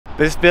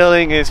This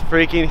building is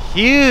freaking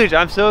huge.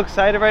 I'm so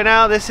excited right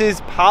now. This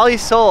is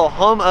Plastisol,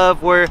 home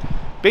of where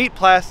bait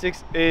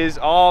plastics is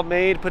all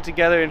made, put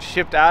together, and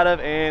shipped out of.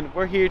 And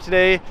we're here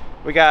today.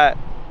 We got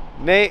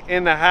Nate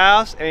in the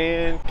house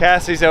and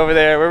Cassie's over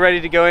there. We're ready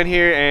to go in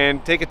here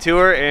and take a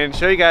tour and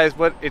show you guys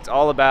what it's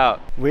all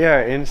about. We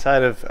are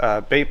inside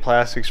of bait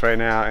plastics right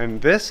now, and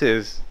this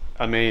is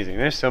amazing.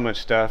 There's so much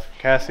stuff.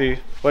 Cassie,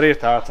 what are your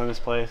thoughts on this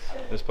place?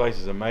 This place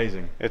is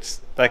amazing.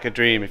 It's like a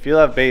dream. If you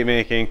love bait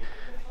making,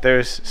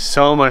 there's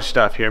so much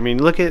stuff here. I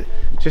mean, look at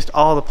just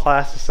all the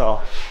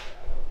Plastisol.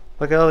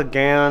 Look at all the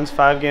gallons,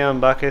 5-gallon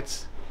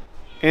buckets.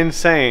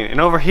 Insane. And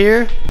over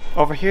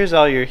here's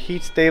all your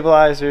heat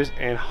stabilizers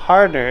and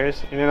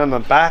hardeners. And then on the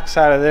back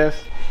side of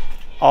this,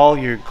 all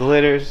your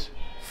glitters,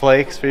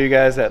 flakes for you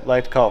guys that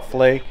like to call it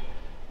flake.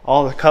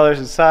 All the colors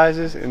and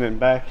sizes. And then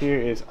back here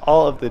is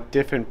all of the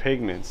different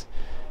pigments.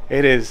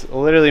 It is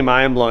literally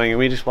mind-blowing. And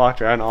we just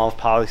walked around all of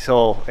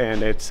Plastisol,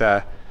 and it's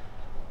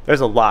there's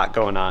a lot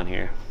going on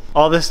here.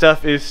 All this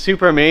stuff is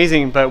super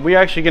amazing, but we're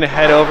actually going to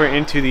head over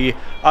into the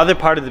other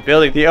part of the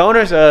building. The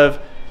owners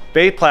of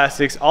Bait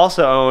Plastics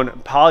also own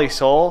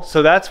Plastisol,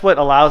 so that's what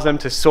allows them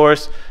to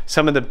source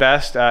some of the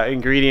best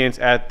ingredients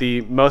at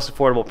the most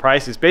affordable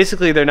prices.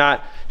 Basically, they're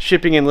not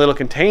shipping in little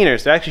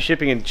containers. They're actually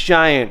shipping in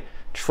giant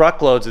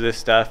truckloads of this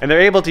stuff, and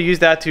they're able to use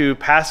that to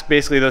pass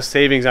basically those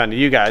savings on to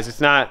you guys. It's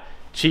not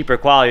cheaper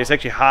quality. It's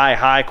actually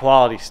high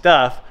quality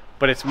stuff,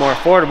 but it's more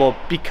affordable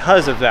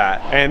because of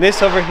that. And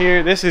this over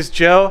here, this is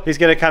Joe. He's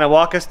gonna kind of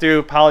walk us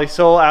through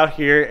Plastisol out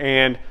here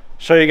and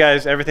show you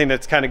guys everything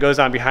that's kind of goes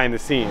on behind the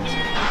scenes.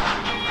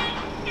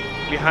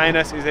 Behind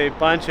us is a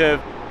bunch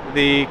of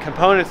the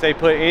components they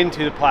put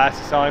into the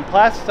Plastisol. And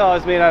Plastisol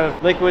is made out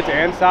of liquids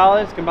and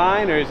solids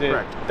combined, or is it?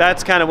 Correct.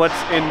 That's kind of what's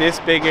in this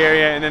big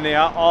area, and then they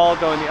all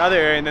go in the other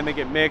area, and then they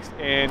get mixed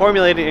and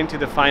formulated into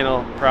the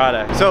final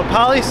product. So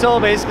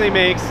Plastisol basically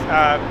makes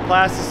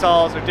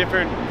Plastisols or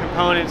different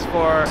components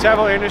for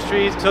several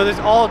industries. So there's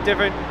all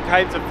different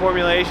kinds of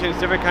formulations,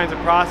 different kinds of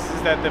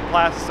processes that the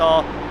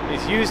Plastisol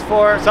is used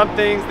for. Some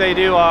things they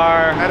do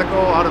are medical,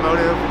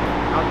 automotive,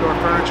 outdoor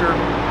furniture,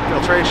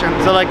 filtration.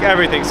 So like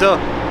everything. So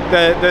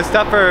the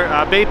stuff for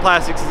bait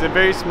plastics is a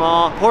very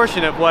small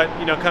portion of what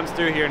comes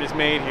through here and is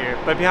made here.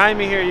 But behind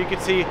me here you can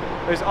see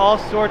there's all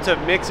sorts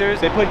of mixers.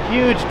 They put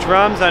huge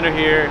drums under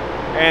here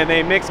and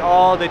they mix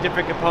all the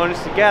different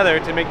components together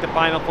to make the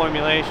final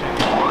formulation.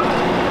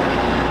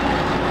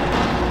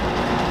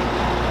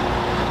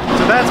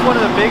 So that's one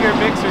of the bigger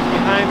mixers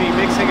behind me,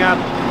 mixing up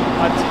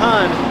a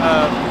ton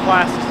of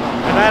Plastisol.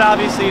 And that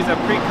obviously is a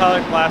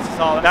pre-colored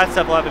Plastisol. That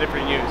stuff will have a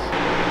different use.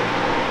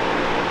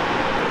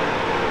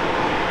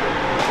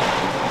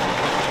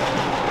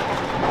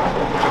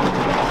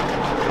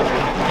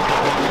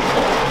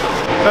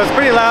 So it's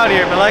pretty loud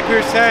here, but like we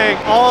were saying,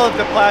 all of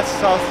the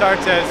Plastisol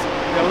starts as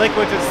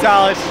liquids and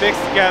solids mixed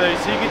together.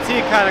 So you can see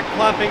it kind of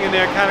clumping in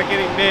there, kind of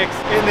getting mixed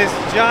in this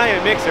giant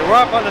mixer. We're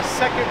up on the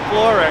second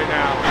floor right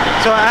now.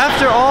 So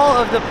after all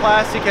of the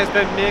plastic has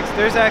been mixed,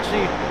 there's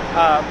actually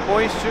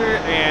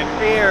moisture and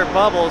air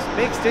bubbles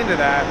mixed into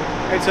that.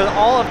 And so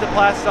all of the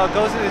Plastisol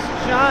goes in this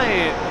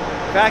giant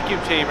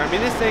vacuum chamber. I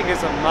mean, this thing is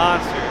a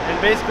monster. And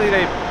basically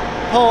they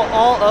pull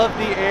all of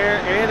the air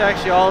and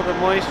actually all of the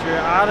moisture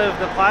out of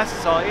the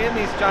Plastisol in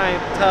these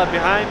giant tub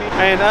behind me.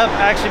 And up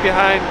actually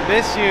behind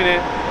this unit,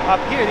 up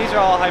here, these are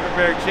all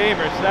hyperbaric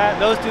chambers. So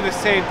those do the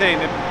same thing.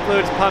 The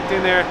fluid's pumped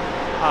in there,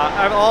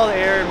 all the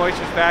air and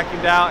moisture is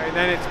vacuumed out, and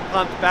then it's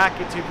pumped back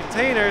into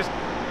containers,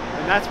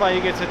 and that's why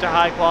you get such a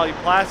high quality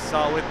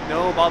Plastisol with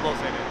no bubbles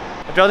in it.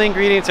 After all the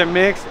ingredients are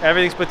mixed,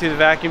 everything's put through the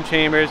vacuum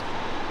chambers.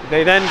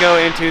 They then go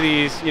into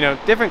these,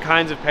 different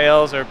kinds of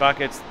pails or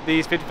buckets,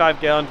 these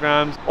 55-gallon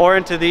drums, or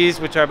into these,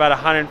 which are about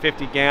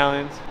 150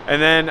 gallons.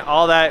 And then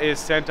all that is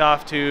sent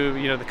off to,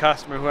 the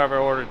customer, whoever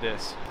ordered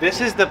this.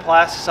 This is the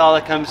Plastisol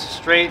that comes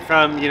straight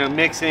from,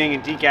 mixing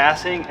and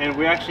degassing. And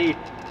we actually,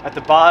 at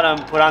the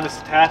bottom, put on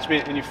this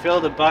attachment and you fill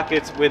the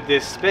buckets with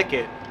this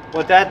spigot.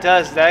 What that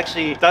does is that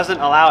actually doesn't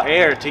allow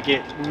air to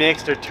get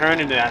mixed or turned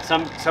into that.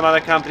 Some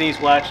other companies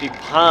will actually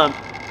pump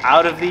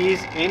out of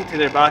these into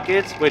their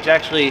buckets, which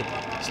actually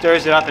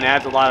stirs it up and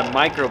adds a lot of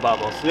micro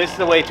bubbles. So this is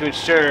a way to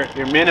ensure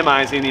you're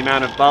minimizing the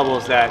amount of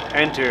bubbles that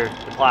enter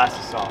the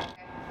Plastisol.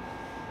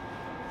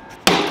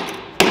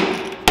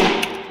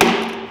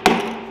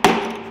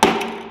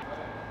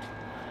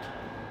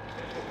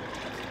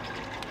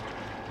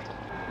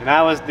 And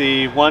that was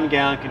the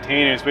 1-gallon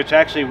containers, which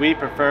actually we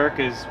prefer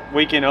because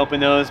we can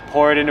open those,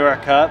 pour it into our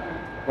cup,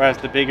 whereas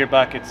the bigger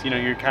buckets,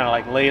 you're kind of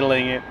like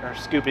ladling it or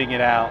scooping it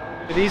out.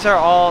 These are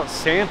all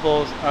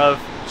samples of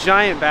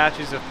giant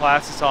batches of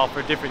Plastisol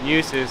for different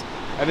uses,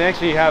 and they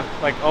actually have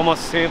like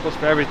almost samples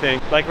for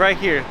everything. Like right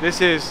here,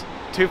 this is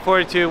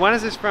 242. When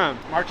is this from?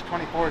 March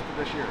 24th of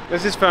this year.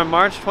 This is from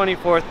March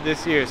 24th of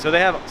this year. So they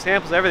have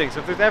samples of everything. So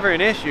if there's ever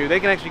an issue, they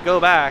can actually go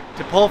back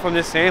to pull from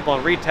this sample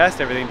and retest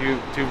everything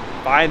to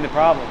find the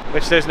problem,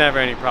 which there's never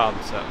any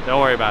problem, so don't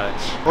worry about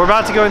it. We're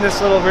about to go in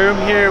this little room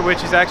here,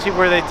 which is actually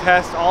where they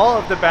test all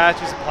of the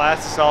batches of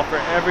Plastisol for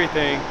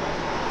everything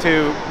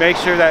to make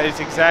sure that it's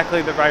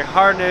exactly the right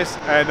hardness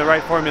and the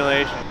right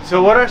formulation.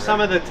 So what are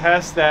some of the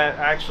tests that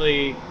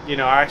actually,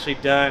 are actually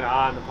done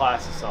on the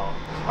Plastisol?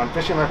 On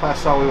fishing layer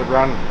Plastisol, we would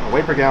run a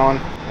weight per gallon,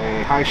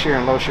 a high shear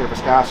and low shear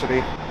viscosity,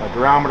 a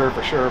durometer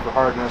for sure for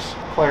hardness,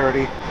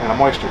 clarity, and a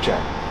moisture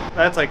check.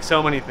 That's like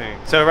so many things.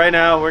 So right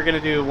now we're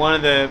going to do one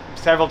of the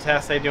several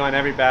tests they do on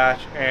every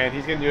batch, and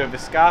he's going to do a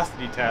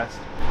viscosity test.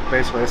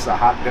 Basically, this is a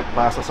hot dip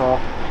Plastisol,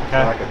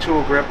 okay, like a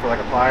tool grip for like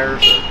a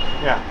pliers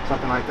or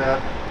something like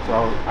that. So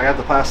I got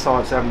the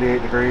Plastisol at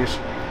 78 degrees.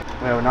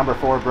 We have a number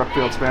 4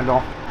 Brookfield spindle.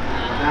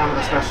 We're down to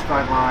the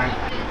specified line,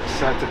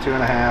 set to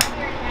 2.5.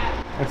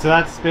 And so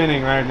that's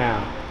spinning right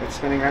now. It's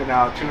spinning right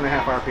now at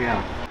 2.5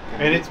 RPM.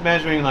 And it's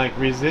measuring like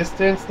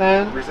resistance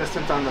then?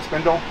 Resistance on the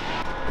spindle.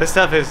 This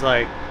stuff is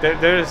like,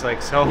 there's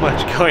like so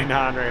much going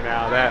on right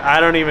now that I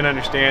don't even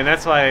understand.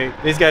 That's why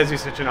these guys do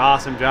such an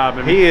awesome job.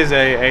 And he is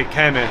a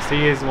chemist.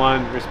 He is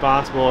one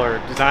responsible or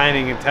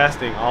designing and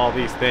testing all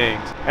these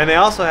things. And they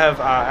also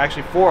have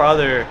actually 4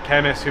 other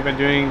chemists who've been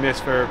doing this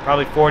for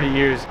probably 40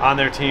 years on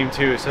their team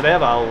too. So they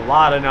have a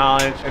lot of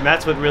knowledge, and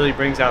that's what really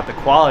brings out the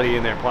quality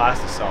in their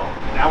Plastisol.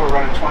 Now we're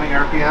running 20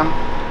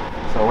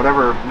 RPM. So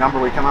whatever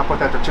number we come up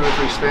with after 2 or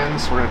 3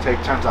 spins, we're going to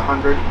take times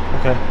 100.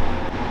 Okay.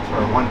 For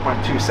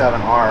 1.27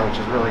 R, which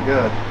is really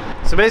good.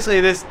 So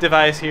basically this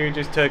device here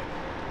just took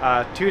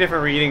 2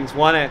 different readings,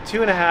 one at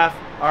 2.5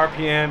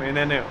 RPM and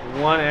then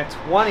one at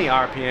 20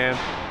 RPM,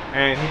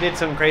 and he did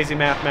some crazy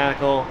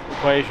mathematical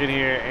equation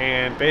here,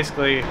 and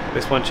basically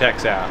this one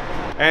checks out.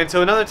 And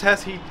so another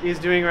test he is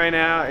doing right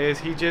now is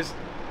he just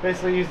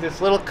basically used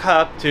this little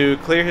cup to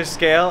clear his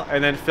scale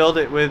and then filled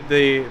it with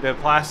the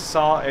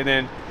Plastisol, and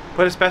then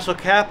put a special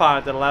cap on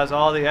it that allows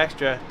all the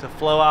extra to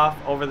flow off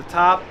over the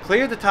top.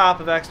 Cleared the top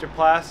of extra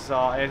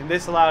Plastisol, and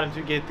this allowed him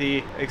to get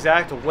the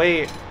exact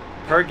weight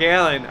per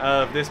gallon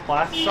of this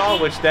Plastisol,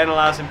 which then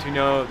allows him to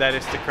know that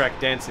it's the correct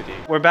density.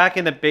 We're back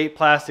in the bait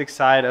plastic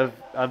side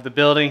of the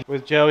building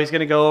with Joe. He's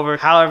going to go over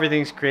how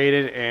everything's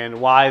created and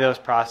why those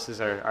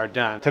processes are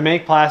done. To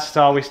make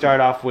Plastisol, we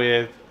start off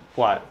with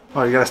what?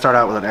 Well, you got to start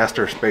out with an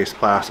ester-based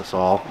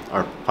Plastisol,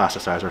 or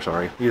plasticizer,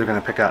 sorry. You're either going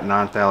to pick out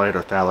non-phthalate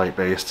or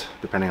phthalate-based,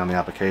 depending on the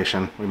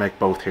application. We make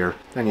both here.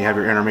 Then you have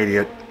your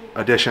intermediate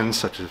additions,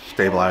 such as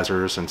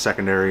stabilizers and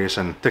secondaries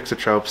and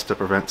thixotropes to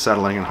prevent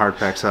settling and hard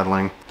pack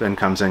settling. Then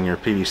comes in your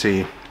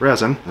PVC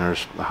resin.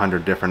 There's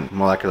 100 different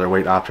molecular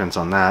weight options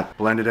on that.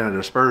 Blend it in a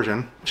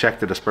dispersion. Check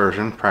the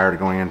dispersion prior to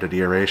going into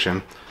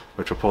deaeration,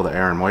 which will pull the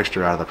air and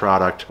moisture out of the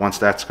product. Once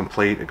that's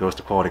complete, it goes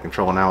to quality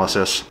control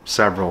analysis.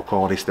 Several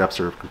quality steps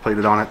are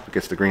completed on it. It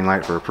gets the green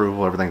light for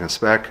approval, everything's in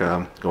spec.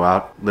 Go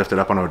out, lift it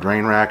up onto a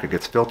drain rack. It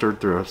gets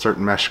filtered through a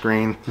certain mesh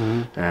screen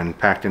and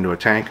packed into a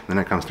tank. Then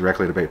it comes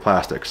directly to Bait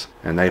Plastics,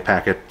 and they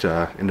pack it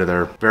into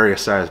their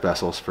various size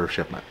vessels for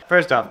shipment.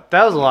 First off,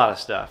 that was a lot of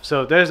stuff.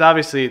 So there's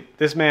obviously,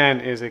 this man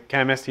is a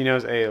chemist. He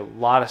knows a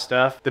lot of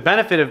stuff. The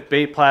benefit of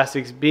Bait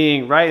Plastics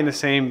being right in the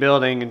same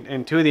building,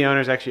 and 2 of the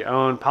owners actually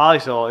own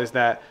Plastisol, is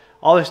that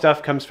all their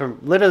stuff comes from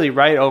literally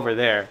right over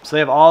there. So they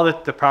have all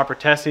the proper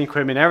testing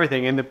equipment,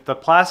 everything, and the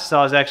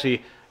Plastisol is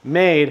actually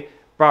made,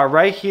 brought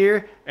right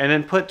here, and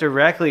then put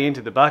directly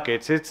into the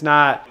buckets. It's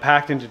not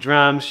packed into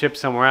drums, shipped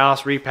somewhere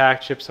else,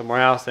 repacked, shipped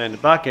somewhere else, then into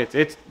buckets.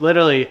 It's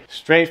literally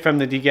straight from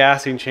the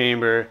degassing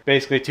chamber,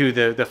 basically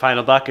to the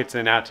final buckets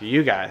and out to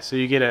you guys. So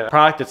you get a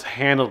product that's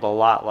handled a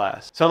lot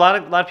less. So a lot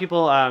of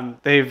people,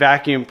 they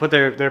vacuum, put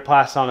their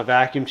Plastisol in a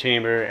vacuum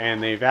chamber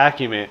and they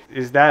vacuum it.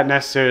 Is that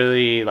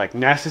necessarily like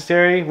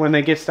necessary when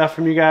they get stuff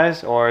from you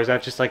guys, or is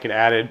that just like an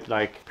added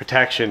like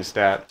protection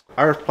step?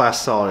 Our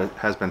Plastisol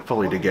has been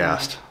fully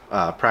degassed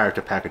prior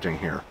to packaging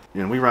here.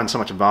 We run so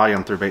much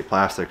volume through Bait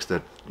Plastics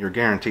that you're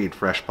guaranteed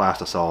fresh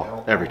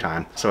Plastisol every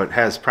time. So it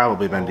has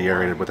probably been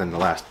deaerated within the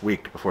last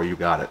week before you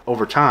got it.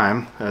 Over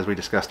time, as we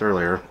discussed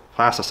earlier,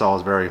 Plastisol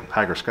is very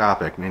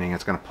hygroscopic, meaning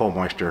it's going to pull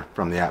moisture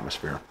from the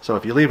atmosphere. So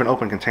if you leave an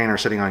open container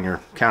sitting on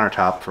your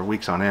countertop for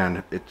weeks on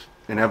end, it's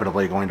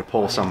inevitably going to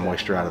pull some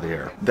moisture out of the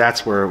air.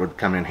 That's where it would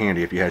come in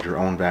handy if you had your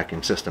own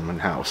vacuum system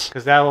in-house.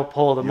 Because that will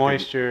pull the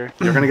moisture.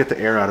 You're going to get the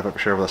air out of it for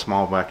sure with a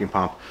small vacuum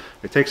pump.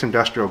 It takes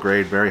industrial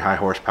grade, very high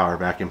horsepower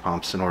vacuum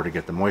pumps in order to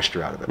get the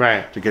moisture out of it.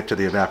 Right. To get to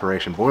the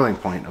evaporation boiling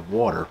point of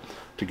water,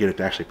 to get it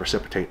to actually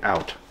precipitate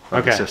out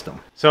of the system.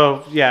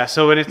 So yeah,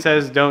 so when it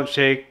says don't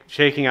shake,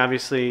 shaking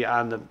obviously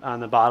on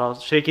the bottle,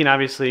 shaking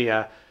obviously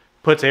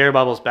puts air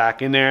bubbles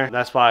back in there.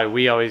 That's why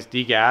we always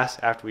degas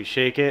after we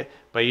shake it.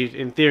 But you,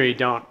 in theory,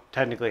 don't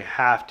technically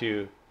have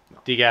to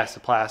degas the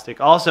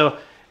plastic. Also,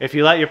 if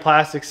you let your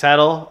plastic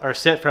settle or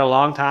sit for a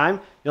long time,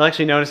 you'll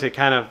actually notice it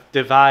kind of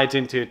divides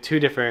into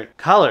 2 different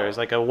colors,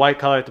 like a white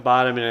color at the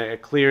bottom and a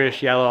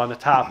clearish yellow on the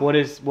top. What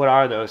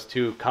are those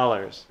 2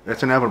 colors?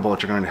 It's inevitable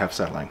that you're going to have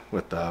settling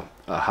with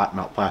hot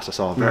melt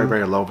Plastisol. Very,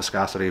 very low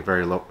viscosity,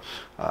 very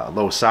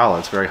low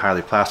solids, very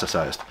highly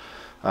plasticized.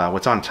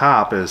 What's on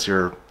top is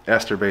your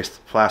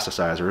ester-based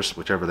plasticizers,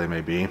 whichever they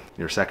may be,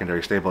 your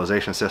secondary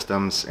stabilization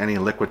systems, any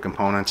liquid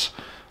components.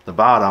 The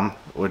bottom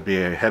would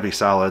be a heavy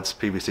solids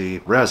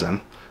PVC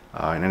resin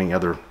and any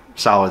other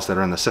solids that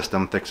are in the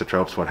system,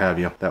 thixotropes, what have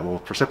you, that will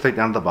precipitate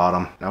down to the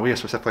bottom. Now we have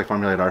specifically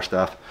formulated our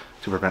stuff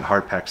to prevent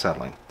hard pack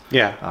settling.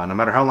 Yeah. No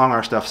matter how long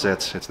our stuff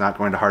sits, it's not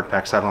going to hard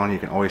pack settle on. You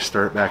can always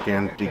stir it back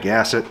in,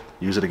 degas it,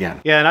 use it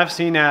again. Yeah, and I've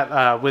seen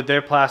that with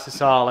their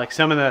Plastisol, like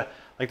some of the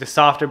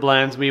softer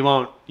blends we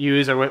won't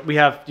use, or we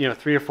have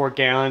 3 or 4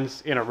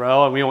 gallons in a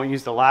row, and we won't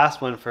use the last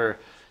one for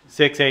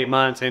 6-8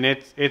 months, and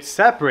it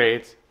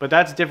separates. But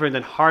that's different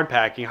than hard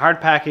packing.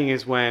 Hard packing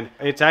is when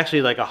it's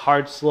actually like a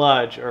hard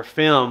sludge or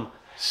film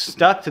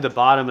stuck to the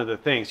bottom of the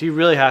thing. So you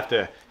really have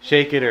to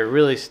shake it or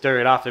really stir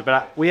it off there.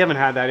 But we haven't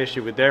had that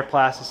issue with their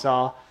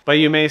Plastisol. But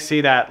you may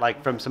see that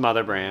like from some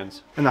other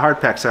brands. In the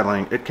hard pack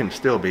settling, it can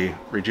still be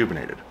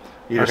rejuvenated.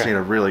 You just need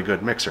a really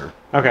good mixer,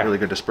 a really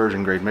good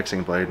dispersion grade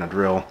mixing blade and a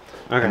drill,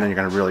 and then you're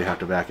going to really have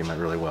to vacuum it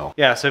really well.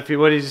 Yeah, so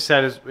what you just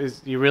said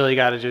is you really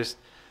got to just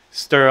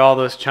stir all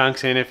those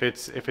chunks in if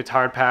it's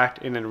hard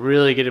packed, and then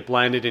really get it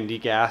blended and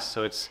degassed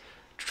so it's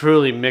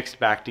truly mixed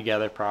back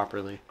together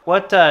properly.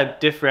 What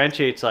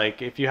differentiates,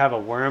 like if you have a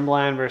worm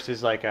blend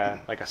versus like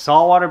a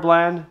saltwater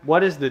blend?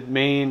 What is the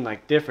main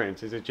like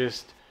difference? Is it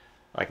just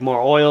like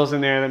more oils in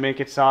there that make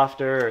it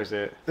softer, or is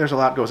it? There's a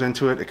lot goes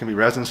into it. It can be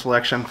resin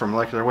selection for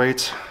molecular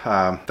weights,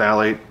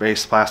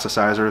 phthalate-based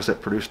plasticizers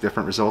that produce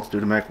different results due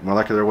to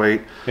molecular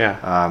weight.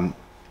 Yeah.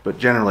 But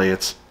generally,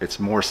 it's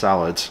more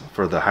solids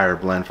for the higher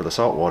blend for the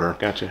saltwater.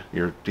 Gotcha.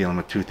 You're dealing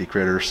with toothy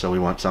critters, so we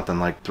want something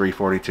like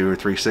 342 or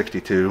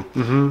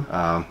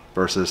 362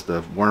 versus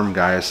the worm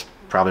guys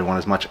probably want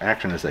as much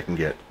action as they can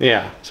get.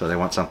 Yeah. So they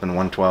want something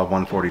 112,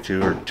 142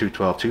 or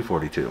 212,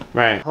 242.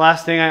 Right.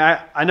 Last thing,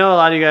 I know a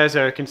lot of you guys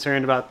are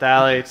concerned about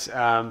phthalates.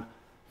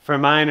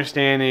 From my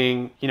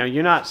understanding,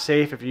 you're not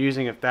safe if you're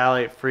using a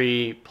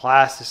phthalate-free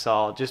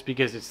Plastisol just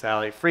because it's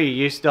phthalate-free.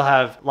 You still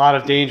have a lot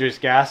of dangerous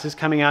gases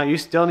coming out. You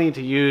still need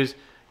to use,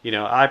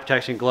 eye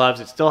protection gloves.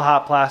 It's still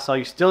hot Plastisol.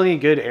 You still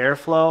need good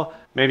airflow.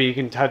 Maybe you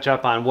can touch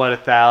up on what a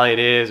phthalate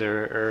is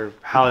or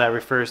how that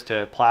refers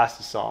to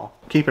Plastisol.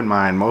 Keep in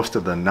mind, most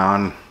of the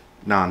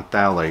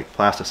non-phthalate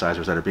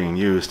plasticizers that are being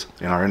used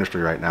in our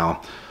industry right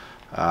now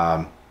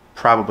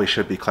probably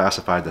should be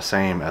classified the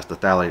same as the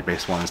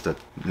phthalate-based ones that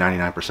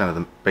 99% of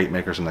the bait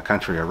makers in the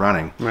country are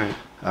running. Right.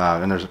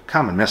 And there's a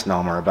common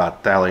misnomer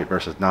about phthalate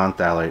versus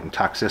non-phthalate and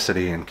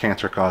toxicity and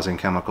cancer-causing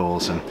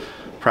chemicals and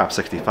Prop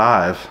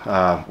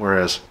 65,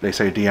 whereas they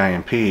say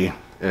DIMP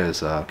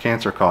is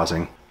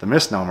cancer-causing. The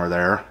misnomer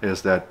there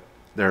is that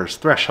there's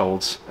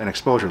thresholds and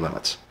exposure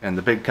limits. And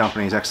the big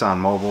companies,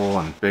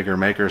 ExxonMobil and bigger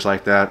makers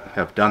like that,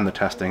 have done the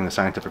testing. The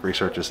scientific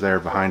research is there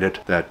behind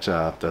it, that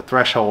the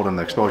threshold and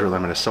the exposure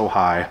limit is so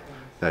high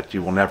that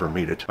you will never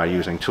meet it by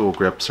using tool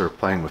grips or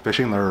playing with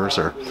fishing lures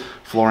or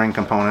flooring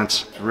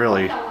components. It's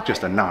really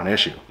just a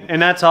non-issue.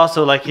 And that's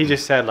also, like he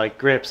just said, like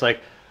grips, like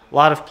a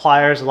lot of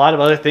pliers, a lot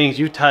of other things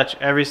you touch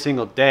every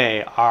single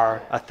day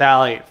are a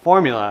phthalate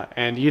formula,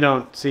 and you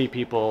don't see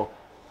people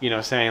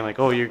saying like,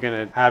 oh, you're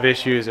going to have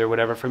issues or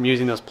whatever from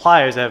using those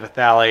pliers that have a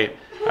phthalate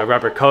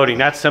rubber coating.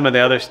 That's some of the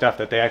other stuff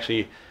that they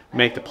actually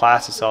make the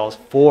Plastisols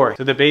for.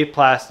 So the bait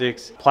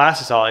plastics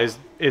Plastisol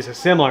is a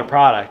similar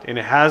product, and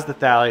it has the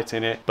phthalates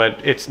in it, but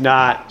it's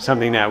not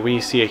something that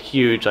we see a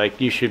huge, like,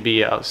 you should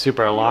be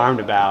super alarmed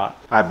about.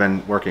 I've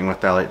been working with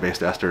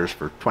phthalate-based esters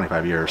for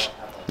 25 years.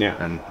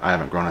 Yeah. And I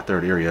haven't grown a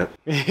third ear yet.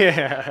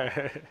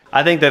 Yeah.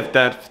 I think that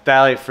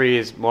phthalate-free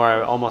is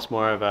almost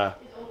more of a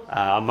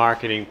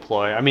marketing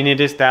ploy. I mean, it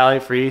is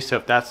phthalate-free, so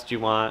if that's what you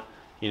want,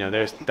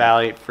 there's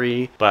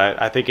phthalate-free,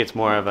 but I think it's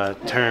more of a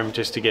term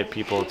just to get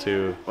people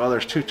to... Well,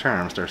 there's two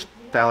terms. There's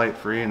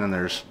phthalate-free and then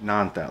there's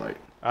non-phthalate.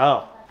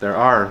 Oh. There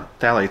are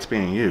phthalates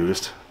being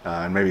used,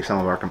 and maybe some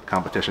of our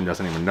competition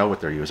doesn't even know what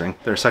they're using.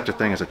 There's such a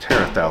thing as a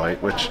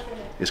terephthalate, which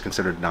is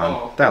considered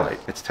non-phthalate.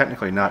 It's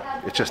technically not,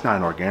 it's just not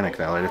an organic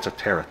phthalate, it's a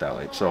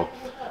terephthalate. So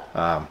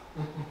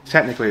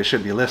technically it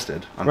should be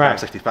listed on Prop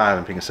 65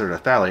 and be considered a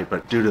phthalate,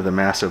 but due to the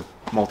massive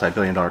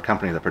multi-billion-dollar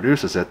company that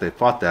produces it, they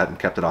fought that and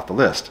kept it off the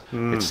list.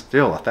 It's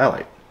still a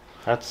phthalate.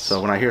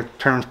 So when I hear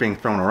terms being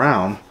thrown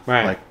around,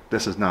 like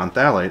this is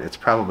non-phthalate, it's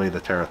probably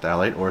the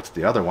terephthalate, or it's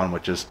the other one,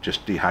 which is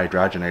just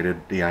dehydrogenated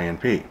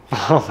DINP.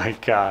 Oh my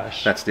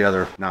gosh. That's the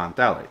other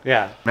non-phthalate.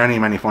 Yeah.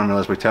 Many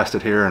formulas we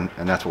tested here, and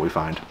that's what we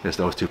find, is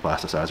those two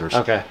plasticizers.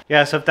 Okay.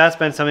 Yeah, so if that's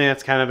been something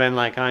that's kind of been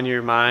like on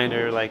your mind,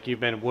 or like you've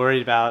been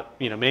worried about,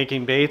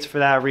 making baits for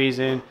that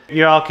reason,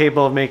 you're all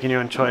capable of making your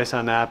own choice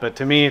on that. But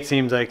to me, it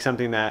seems like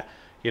something that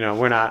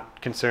we're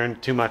not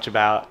concerned too much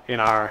about in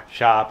our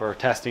shop or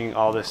testing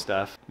all this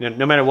stuff.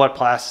 No matter what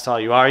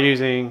Plastisol you are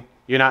using,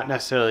 you're not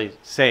necessarily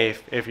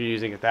safe if you're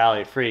using a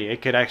phthalate-free.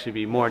 It could actually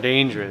be more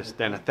dangerous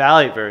than a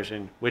phthalate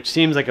version, which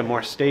seems like a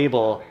more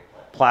stable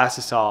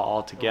Plastisol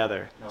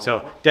altogether.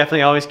 So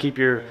definitely always keep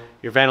your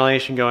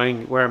ventilation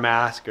going, wear a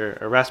mask or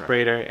a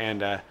respirator,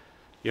 and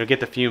get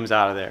the fumes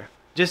out of there.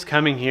 just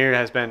coming here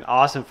has been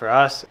awesome for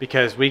us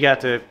because we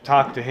got to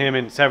talk to him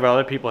and several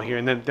other people here,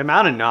 and the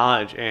amount of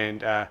knowledge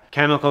and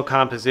chemical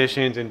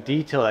compositions and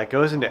detail that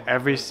goes into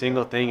every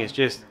single thing is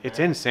just, it's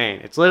insane.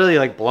 It's literally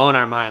like blowing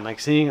our mind, like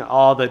seeing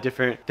all the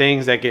different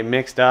things that get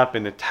mixed up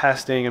in the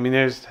testing. I mean,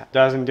 there's a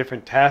dozen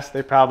different tests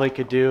they probably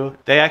could do.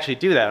 They actually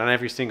do that on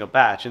every single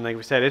batch, and like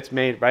we said, it's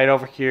made right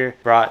over here,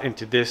 brought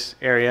into this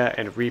area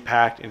and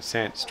repacked and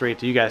sent straight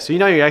to you guys. So you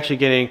know you're actually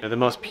getting the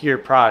most pure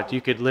product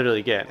you could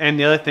literally get. And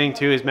the other thing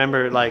too is,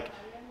 remember, like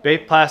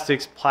Vape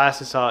Plastics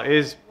Plastisol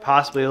is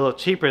possibly a little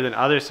cheaper than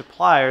other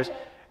suppliers.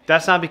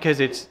 That's not because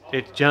it's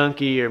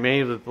junky or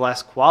made with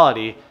less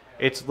quality.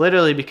 It's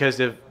literally because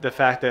of the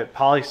fact that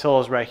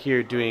Plastisol is right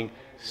here doing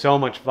so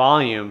much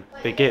volume.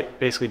 They get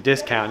basically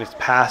discount. It's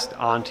passed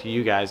on to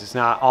you guys. It's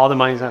not, all the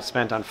money's not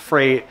spent on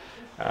freight,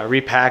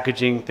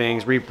 repackaging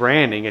things,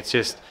 rebranding. It's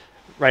just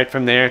right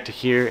from there to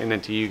here and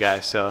then to you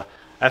guys. So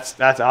that's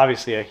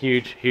obviously a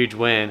huge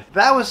win.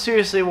 That was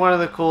seriously one of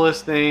the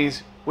coolest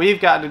things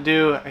we've gotten to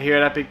do here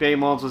at Epic Vape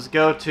Molds, was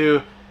go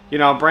to, you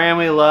know, a brand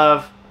we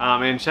love,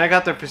 and check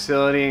out their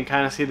facility and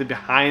kind of see the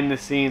behind the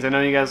scenes. I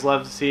know you guys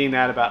love seeing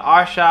that about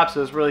our shop,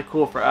 so it's really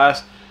cool for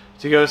us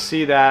to go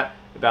see that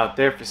about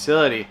their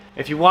facility.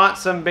 If you want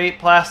some Vape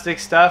Plastic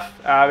stuff,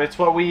 it's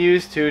what we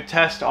use to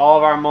test all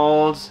of our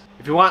molds.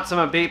 If you want some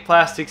of Vape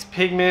Plastics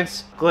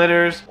pigments,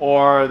 glitters,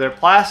 or their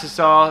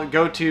Plastisol,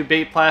 go to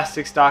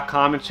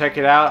vapeplastics.com and check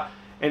it out.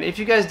 And if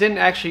you guys didn't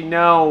actually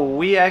know,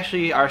 we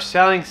actually are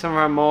selling some of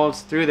our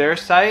molds through their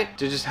site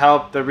to just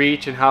help the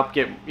reach and help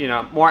get, you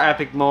know, more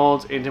epic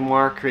molds into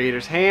more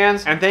creators'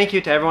 hands. And thank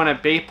you to everyone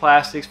at Vape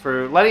Plastics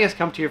for letting us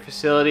come to your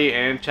facility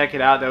and check it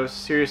out. That was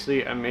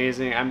seriously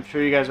amazing. I'm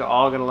sure you guys are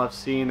all gonna love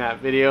seeing that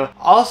video.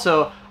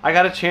 Also, I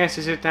got a chance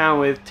to sit down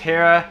with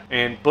Tara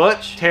and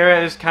Butch.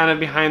 Tara is kind of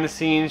behind the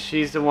scenes.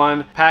 She's the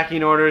one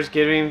packing orders,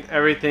 getting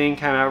everything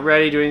kind of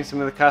ready, doing some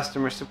of the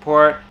customer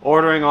support,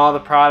 ordering all the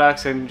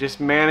products, and just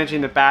managing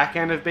the back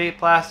end of Vape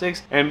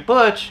Plastics. And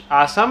Butch,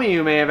 some of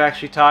you may have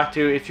actually talked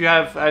to, if you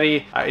have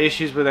any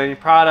issues with any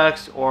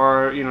products,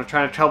 or, you know,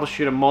 trying to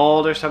troubleshoot a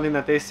mold or something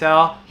that they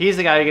sell, he's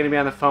the guy you're going to be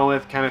on the phone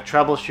with, kind of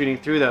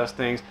troubleshooting through those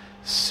things.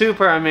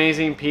 Super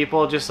amazing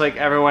people, just like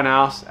everyone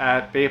else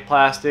at Vape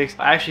Plastics.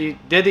 I actually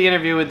did the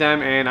interview with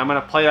them, and I'm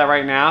gonna play that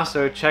right now,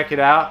 so check it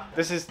out.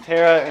 This is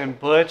Tara and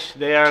Butch.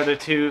 They are the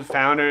two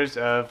founders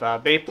of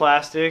Vape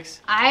Plastics.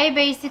 I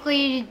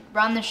basically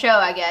run the show,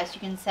 I guess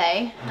you can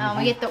say.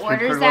 We get the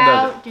orders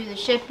out, do the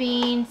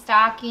shipping,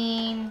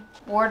 stocking,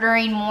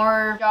 ordering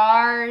more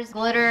jars,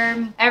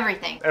 glitter,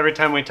 everything. Every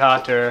time we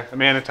talk to her,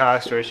 Amanda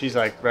talks to her, she's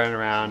like running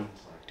around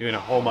doing a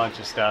whole bunch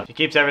of stuff. She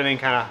keeps everything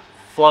kind of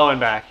flowing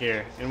back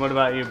here. And what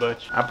about you,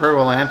 Butch? I pretty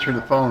well answer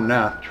the phone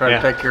now. Try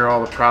to take care of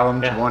all the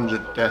problems, the ones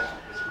that,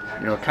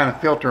 you know, kind of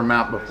filter them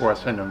out before I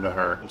send them to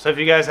her. So if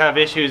you guys have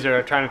issues or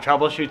are trying to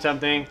troubleshoot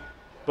something,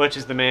 Butch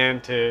is the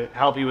man to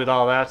help you with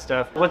all that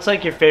stuff. What's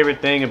like your favorite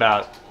thing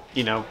about,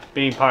 you know,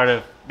 being part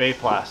of Vape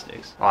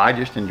Plastics? Well, I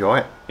just enjoy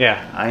it.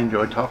 Yeah. I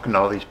enjoy talking to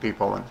all these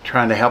people and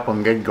trying to help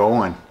them get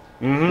going.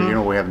 You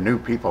know, we have new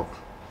people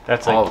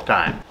all the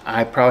time.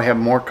 I probably have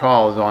more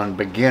calls on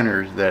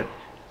beginners that,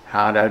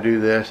 how do I do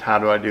this? How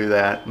do I do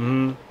that?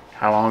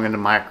 How long in the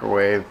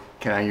microwave?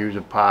 Can I use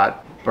a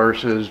pot?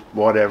 Versus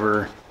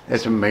whatever.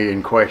 It's a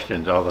million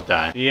questions all the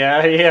time.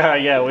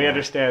 Yeah, we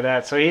understand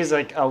that. So he's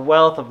like a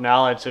wealth of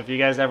knowledge. So if you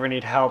guys ever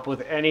need help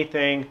with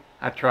anything,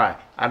 I try.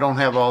 I don't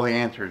have all the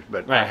answers,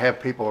 but I have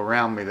people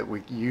around me that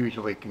we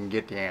usually can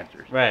get the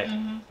answers. Right.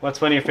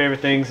 What's one of your favorite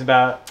things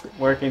about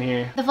working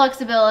here? The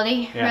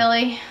flexibility,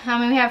 really. I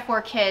mean, we have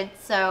 4 kids,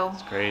 so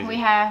it's crazy.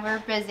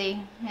 We're busy.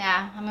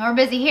 Yeah, I mean, we're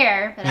busy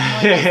here, but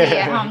I'm really busy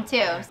at home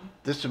too.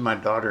 This is my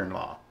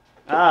daughter-in-law.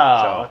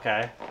 Oh,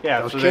 okay.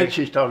 Yeah. Those kids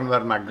she's talking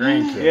about are my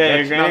grandkids. Yeah,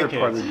 that's your another grandkids.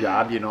 part of the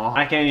job, you know.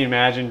 I can't even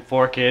imagine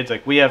 4 kids.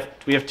 Like we have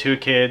 2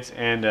 kids,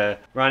 and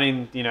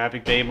running, you know,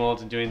 Epic Vape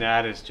Molds and doing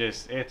that is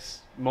just, it's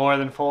more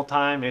than full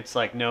time. It's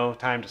like no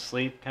time to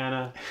sleep kind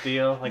of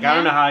deal. Like I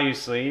don't know how you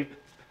sleep,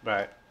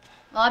 but.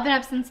 Well, I've been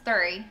up since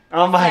 3.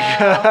 Oh my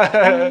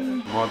God.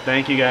 Well,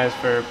 thank you guys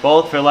for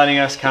letting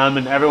us come,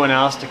 and everyone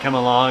else to come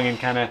along and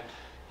kind of,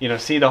 you know,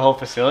 see the whole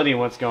facility and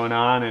what's going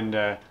on.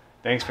 And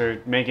thanks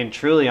for making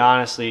truly,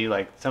 honestly,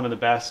 like some of the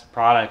best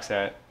products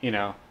that, you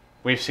know,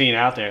 we've seen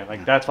out there.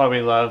 Like that's why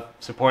we love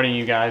supporting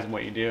you guys and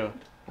what you do.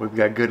 We've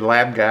got good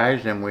lab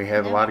guys, and we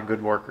have a lot of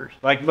good workers.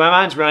 Like my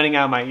mind's running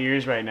out my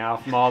ears right now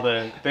from all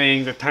the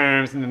things, the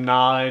terms and the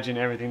knowledge and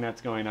everything that's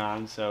going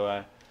on. So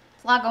there's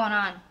a lot going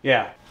on.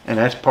 Yeah. And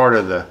that's part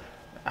of the,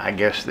 I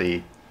guess,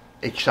 the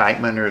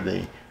excitement or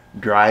the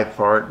drive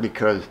for it,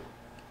 because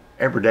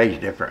every day is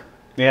different.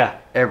 Yeah.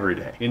 Every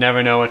day. You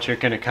never know what you're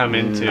going to come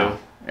into. No,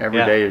 every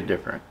day is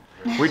different.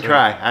 We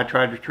try. I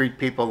try to treat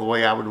people the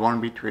way I would want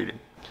to be treated.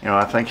 You know,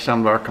 I think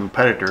some of our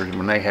competitors,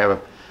 when they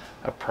have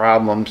a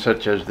problem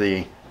such as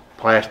the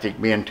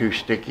plastic being too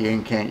sticky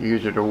and can't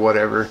use it or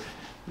whatever,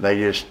 they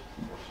just,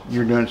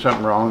 you're doing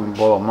something wrong and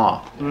blow them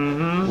off.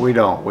 We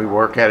don't. We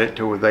work at it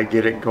till they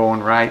get it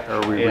going right,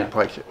 or we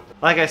replace it.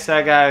 Like I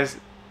said, guys,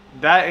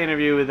 that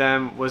interview with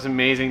them was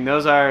amazing.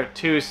 Those are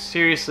two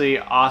seriously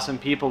awesome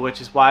people, which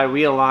is why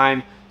we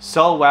align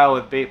so well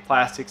with Bait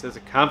Plastics as a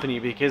company,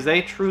 because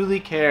they truly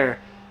care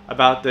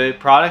about the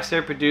products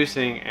they're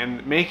producing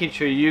and making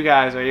sure you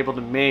guys are able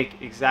to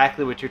make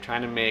exactly what you're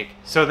trying to make.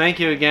 So thank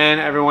you again,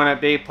 everyone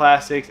at Bait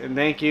Plastics, and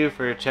thank you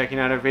for checking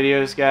out our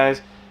videos,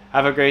 guys.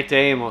 Have a great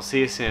day, and we'll see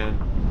you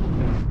soon.